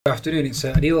Good afternoon, it's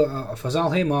Adil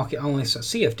Fazal here, market analyst at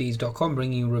CFDs.com,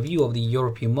 bringing you a review of the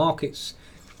European markets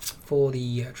for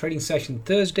the trading session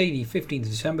Thursday, the 15th of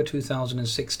December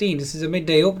 2016. This is a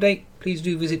midday update. Please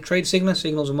do visit TradeSignal,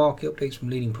 signals and market updates from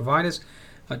leading providers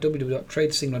at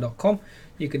www.tradesignal.com.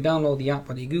 You can download the app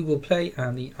on the Google Play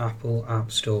and the Apple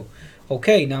App Store.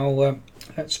 Okay, now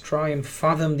let's try and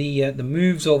fathom the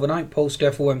moves overnight post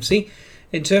FOMC.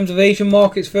 In terms of Asian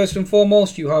markets, first and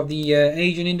foremost, you have the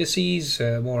Asian indices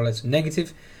more or less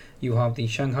negative. You have the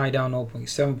Shanghai down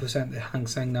 0.7%, the Hang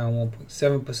Seng down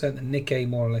 1.7%, the Nikkei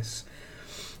more or less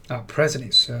at present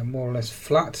it's more or less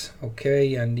flat.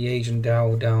 Okay, and the Asian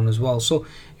Dow down as well. So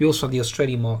you also have the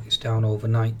Australian markets down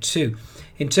overnight too.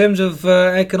 In terms of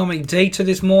economic data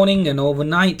this morning and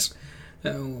overnight,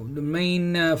 the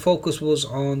main focus was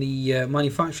on the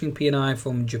manufacturing PMI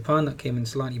from Japan. That came in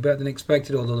slightly better than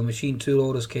expected, although the machine tool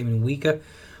orders came in weaker.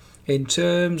 In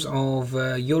terms of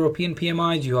European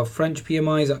PMIs, you have French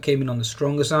PMIs that came in on the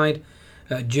stronger side.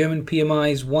 German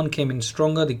PMIs, one came in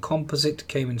stronger, the composite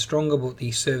came in stronger, but the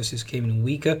services came in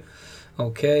weaker.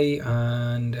 Okay,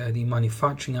 and the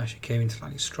manufacturing actually came in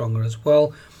slightly stronger as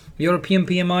well. European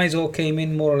PMIs all came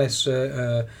in more or less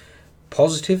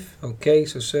positive. Okay,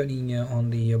 so certainly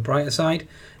on the brighter side.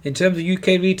 In terms of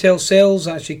UK retail sales,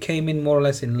 actually came in more or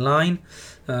less in line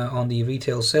on the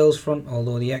retail sales front,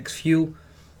 although the ex-fuel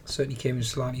certainly came in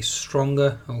slightly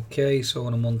stronger. Okay, so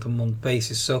on a month-to-month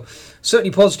basis, so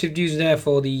certainly positive news there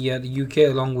for the UK,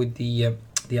 along with the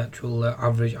actual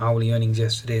average hourly earnings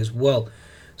yesterday as well.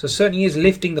 So certainly is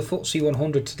lifting the FTSE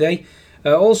 100 today.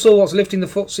 Also, what's lifting the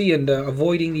FTSE and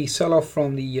avoiding the sell-off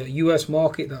from the US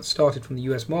market that started from the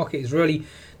US market is really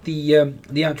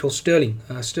the actual sterling.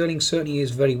 Sterling certainly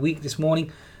is very weak this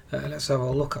morning. Let's have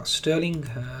a look at sterling.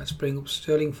 Let's bring up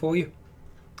sterling for you.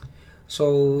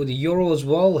 So the euro as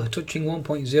well, touching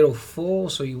 1.04.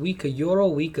 So weaker euro,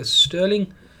 weaker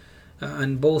sterling,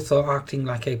 and both are acting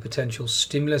like a potential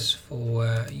stimulus for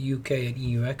UK and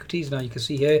EU equities. Now you can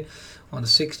see here on the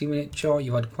 60-minute chart,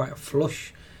 you had quite a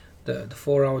flush. The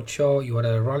 4-hour chart, you had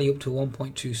a rally up to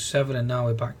 1.27, and now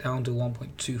we're back down to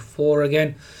 1.24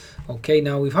 again. Okay,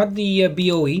 now we've had the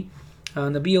BOE,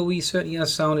 and the BOE certainly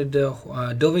has sounded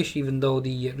dovish, even though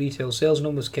the retail sales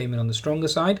numbers came in on the stronger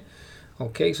side.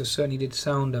 Okay, so certainly did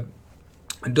sound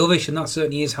dovish, and that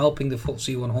certainly is helping the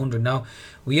FTSE 100. Now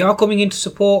we are coming into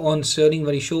support on sterling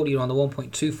very shortly around the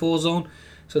 1.24 zone,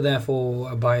 so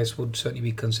therefore a bias would certainly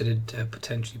be considered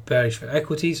potentially bearish for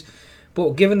equities.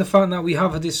 But given the fact that we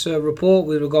have this report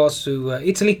with regards to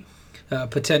Italy,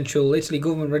 potential Italy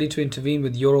government ready to intervene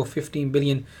with euro 15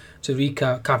 billion to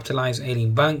recapitalise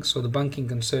ailing banks, so the banking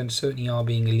concerns certainly are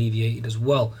being alleviated as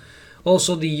well.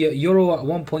 Also, the euro at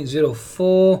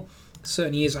 1.04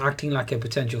 certainly is acting like a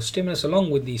potential stimulus,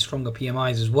 along with the stronger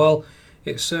PMIs as well.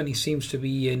 It certainly seems to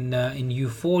be in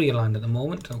euphoria land at the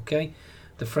moment. Okay.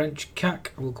 The French CAC,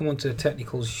 we'll come on to the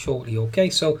technicals shortly. Okay,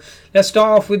 so let's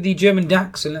start off with the German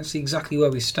DAX, and let's see exactly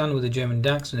where we stand with the German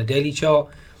DAX and the daily chart.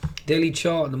 Daily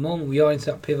chart at the moment, we are into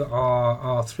that pivot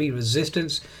R3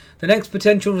 resistance. The next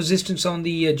potential resistance on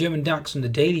the German DAX and the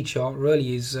daily chart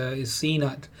really is seen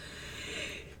at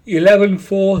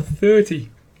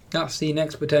 11,430. That's the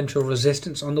next potential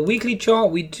resistance. On the weekly chart,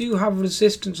 we do have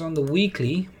resistance on the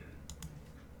weekly.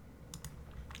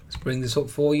 Bring this up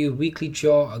for you. Weekly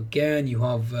chart again, you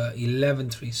have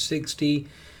 11,360,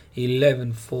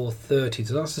 11,430.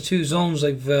 So that's the two zones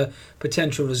of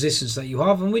potential resistance that you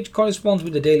have, and which corresponds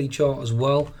with the daily chart as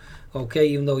well. Okay,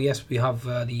 even though yes, we have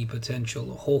the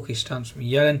potential hawkish stance from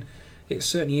Yellen, it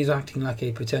certainly is acting like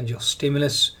a potential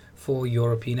stimulus for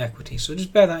European equity. So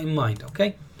just bear that in mind.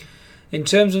 Okay. In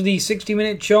terms of the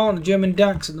 60-minute chart, the German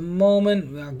DAX at the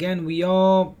moment, again we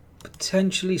are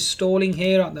potentially stalling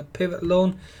here at the pivot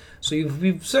loan. So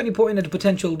we've certainly put in a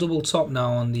potential double top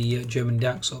now on the German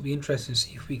DAX. So it'll be interesting to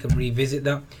see if we can revisit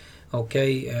that.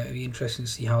 Okay, it'll be interesting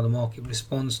to see how the market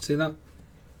responds to that.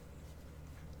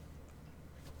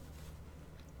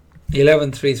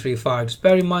 11,335. Just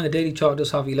bear in mind the daily chart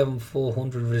does have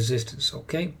 11,400 resistance.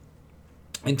 Okay.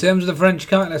 In terms of the French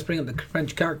CAC, let's bring up the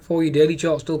French CAC for you. Daily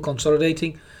chart still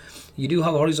consolidating. You do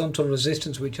have a horizontal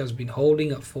resistance which has been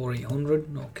holding at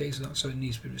 4,800. Okay, so that certainly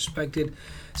needs to be respected.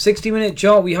 60-minute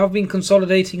chart, we have been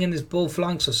consolidating in this bull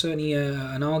flank, so certainly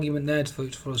an argument there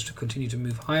for us to continue to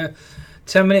move higher.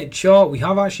 10-minute chart, we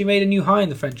have actually made a new high in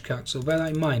the French CAC, so bear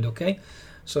that in mind. Okay,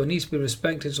 so it needs to be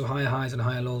respected. So higher highs and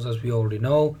higher lows, as we already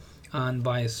know, and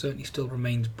bias certainly still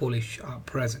remains bullish at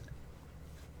present.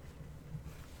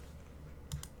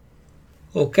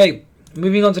 Okay.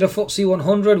 Moving on to the FTSE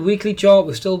 100 weekly chart,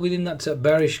 we're still within that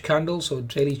bearish candle. So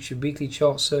weekly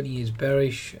chart certainly is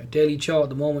bearish. A daily chart at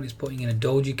the moment is putting in a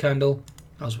doji candle.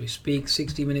 as we speak.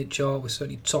 60-minute chart, we're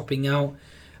certainly topping out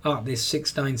at this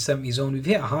 6970 zone. We've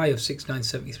hit a high of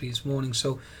 6973 this morning,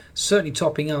 so certainly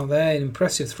topping out there. An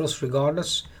impressive thrust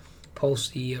regardless,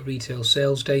 post the retail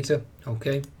sales data.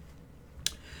 Okay,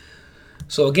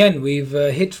 so again, we've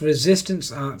hit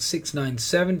resistance at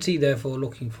 6970, therefore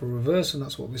looking for a reversal.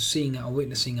 That's what we're seeing or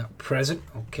witnessing at present.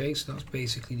 Okay, so that's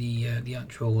basically the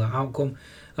actual outcome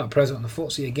at present on the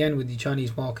FTSE, again with the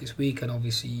Chinese markets weak, and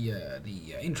obviously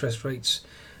the interest rates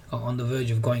are on the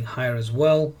verge of going higher as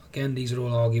well. Again, these are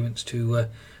all arguments to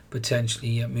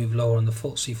potentially move lower on the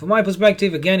FTSE. From my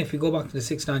perspective, again, if we go back to the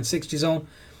 6960 zone,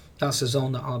 that's a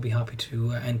zone that I'll be happy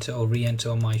to enter or re-enter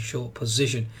on my short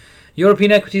position.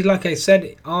 European equities, like I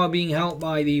said, are being helped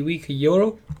by the weaker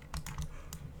euro.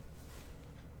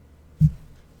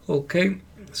 Okay,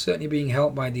 certainly being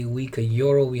helped by the weaker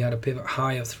euro. We had a pivot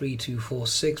high of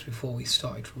 3246 before we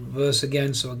started to reverse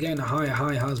again. So again, a higher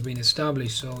high has been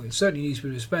established, so it certainly needs to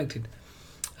be respected.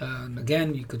 And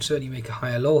again, you could certainly make a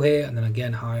higher low here, and then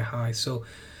again higher high. So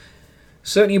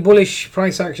certainly bullish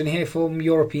price action here from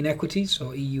European equities,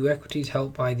 or EU equities,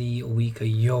 helped by the weaker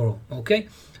euro. Okay,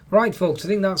 right, folks, I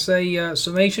think that's a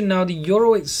summation. Now, the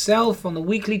euro itself on the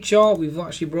weekly chart, we've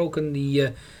actually broken the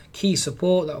key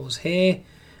support that was here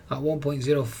at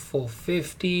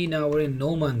 1.0450. Now we're in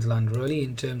no man's land really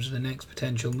in terms of the next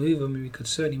potential move. I mean, we could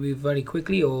certainly move very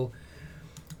quickly, or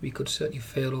we could certainly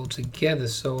fail altogether.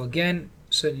 So again,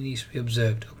 certainly needs to be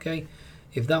observed. Okay,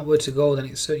 if that were to go, then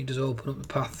it certainly does open up the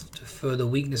path to further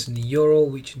weakness in the euro,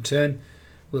 which in turn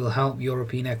will help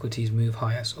European equities move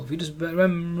higher. So if you just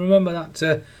remember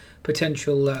that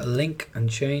potential link and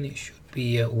chain, it should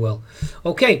be well.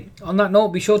 Okay, on that note,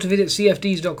 be sure to visit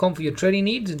cfds.com for your trading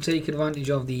needs and take advantage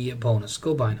of the bonus.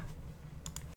 Goodbye now.